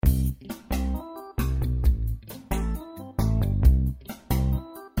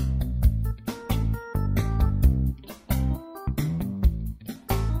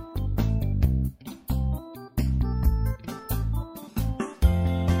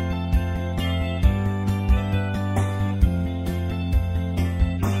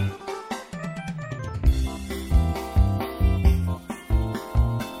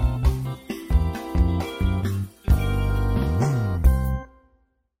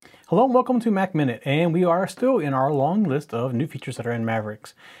Hello and welcome to Mac Minute, and we are still in our long list of new features that are in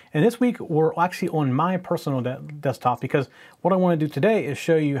Mavericks. And this week we're actually on my personal desktop because what I want to do today is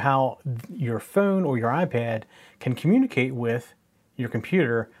show you how your phone or your iPad can communicate with your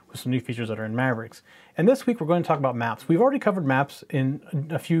computer with some new features that are in Mavericks. And this week we're going to talk about maps. We've already covered maps in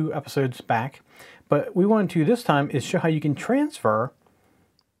a few episodes back, but we wanted to this time is show how you can transfer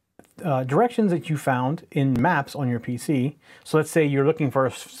directions that you found in maps on your PC. So let's say you're looking for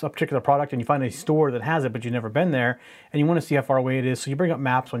a particular product and you find a store that has it, but you've never been there and you want to see how far away it is. So you bring up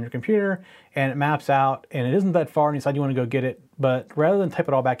maps on your computer and it maps out and it isn't that far and you decide you want to go get it. But rather than type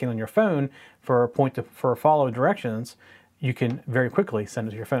it all back in on your phone for follow directions, you can very quickly send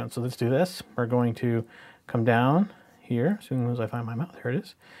it to your phone. So let's do this. We're going to come down here as soon as I find my map. There it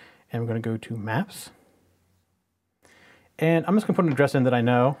is. And we're going to go to maps. And I'm just going to put an address in that I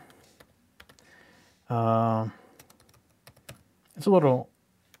know. It's a little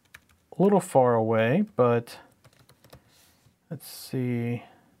far away, but let's see.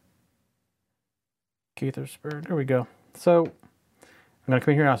 Gaithersburg, there we go. So I'm gonna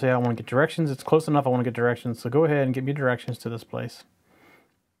come in here and I'll say I want to get directions. It's close enough, I want to get directions. So go ahead and get me directions to this place.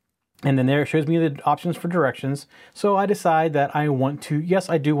 And then there it shows me the options for directions. So I decide that I want to, yes,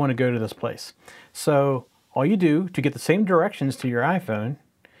 I do want to go to this place. So all you do to get the same directions to your iPhone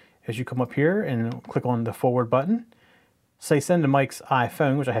is you come up here and click on the forward button, say send to Mike's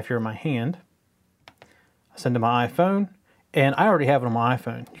iPhone, which I have here in my hand. I send to my iPhone, and I already have it on my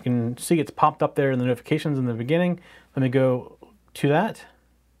iPhone. You can see it's popped up there in the notifications in the beginning. Let me go to that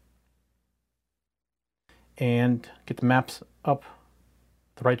and get the maps up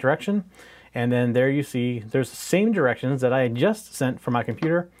the right direction. And then there you see there's the same directions that I had just sent from my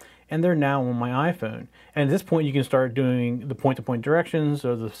computer, and they're now on my iPhone. And at this point, you can start doing the point-to-point directions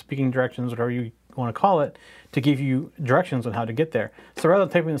or the speaking directions, whatever you want to call it, to give you directions on how to get there. So rather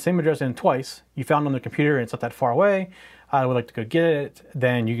than typing the same address in twice, you found it on the computer and it's not that far away, I would like to go get it,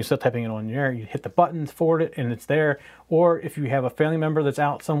 then you can start typing it on there. You hit the button, forward it, and it's there. Or if you have a family member that's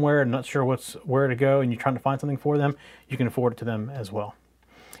out somewhere and not sure where to go and you're trying to find something for them, you can forward it to them as well.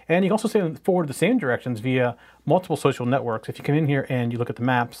 And you can also forward the same directions via multiple social networks. If you come in here and you look at the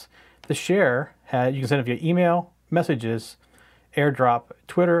maps, the share, you can send it via email, messages, AirDrop,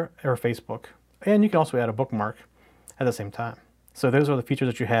 Twitter, or Facebook. And you can also add a bookmark at the same time. So those are the features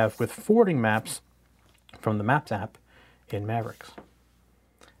that you have with forwarding maps from the Maps app in Mavericks.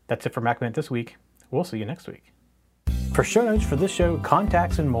 That's it for Mac Minute this week. We'll see you next week. For show notes for this show,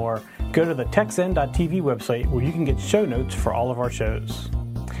 contacts, and more, go to the techzen.tv website where you can get show notes for all of our shows.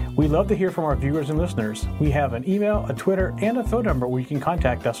 We love to hear from our viewers and listeners. We have an email, a Twitter, and a phone number where you can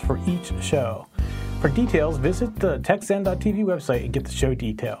contact us for each show. For details, visit the techzen.tv website and get the show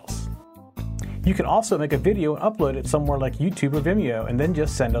details. You can also make a video and upload it somewhere like YouTube or Vimeo and then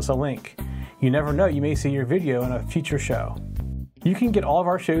just send us a link. You never know, you may see your video in a future show. You can get all of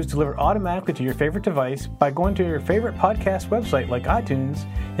our shows delivered automatically to your favorite device by going to your favorite podcast website like iTunes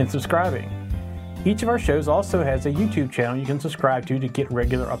and subscribing. Each of our shows also has a YouTube channel you can subscribe to get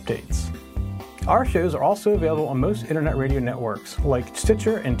regular updates. Our shows are also available on most internet radio networks like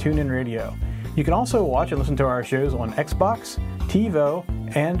Stitcher and TuneIn Radio. You can also watch and listen to our shows on Xbox, TiVo,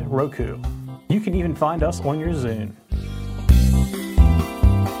 and Roku. You can even find us on your Zune.